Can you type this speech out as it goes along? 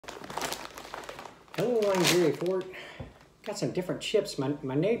Hello, I'm Jerry Fort. Got some different chips. My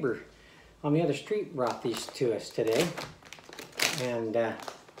neighbor on the other street brought these to us today. And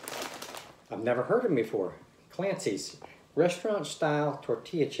I've never heard of them before. Clancy's restaurant style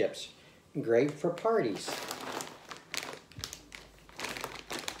tortilla chips. Great for parties.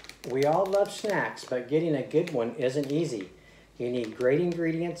 We all love snacks, but getting a good one isn't easy. You need great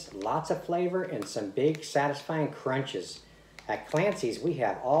ingredients, lots of flavor, and some big satisfying crunches. At Clancy's, we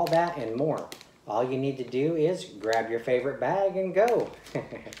have all that and more. All you need to do is grab your favorite bag and go.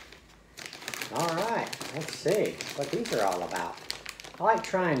 All right, let's see what these are all about. I like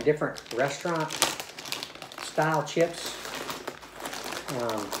trying different restaurant style chips.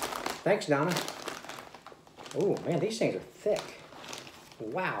 Thanks, Donna. Oh man, these things are thick.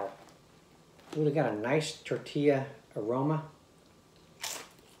 Wow. Ooh, they got a nice tortilla aroma.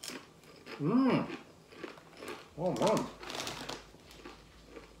 Mmm. Oh, man.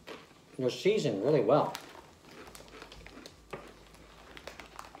 They're seasoned really well.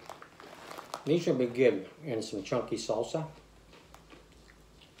 These should be good in some chunky salsa.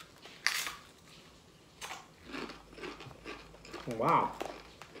 Wow.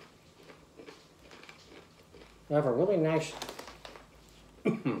 They have a really nice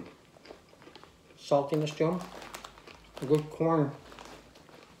saltiness to them. A good corn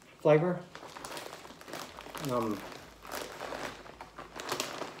flavor.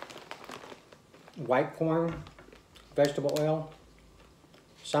 White corn, vegetable oil,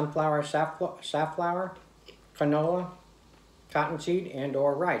 sunflower, safflower, canola, cottonseed, and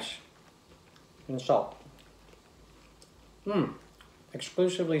or rice, and salt.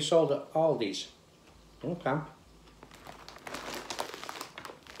 Exclusively sold at ALDI'S. Okay.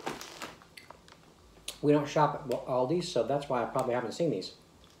 We don't shop at ALDI'S, so that's why I probably haven't seen these.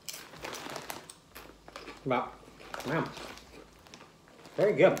 But, man,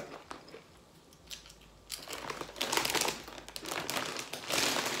 very good.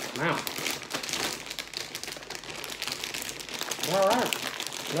 Wow. All right.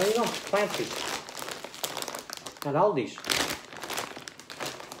 There you go. Clancy. At ALDI'S.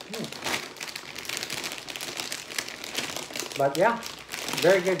 But yeah,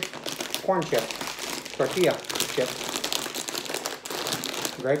 very good corn chip. Tortilla chip.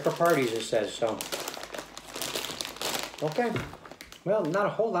 Great for parties, it says, so. Okay. Well, not a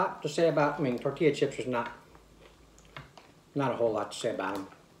whole lot to say about, tortilla chips is not a whole lot to say about them.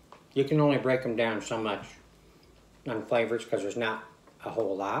 You can only break them down so much on flavors because there's not a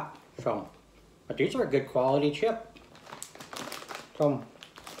whole lot. So, but these are a good quality chip. So,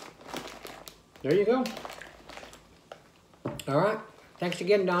 there you go. All right. Thanks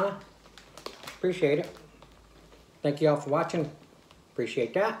again, Donna. Appreciate it. Thank you all for watching.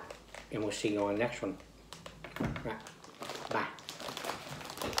 Appreciate that. And we'll see you on the next one.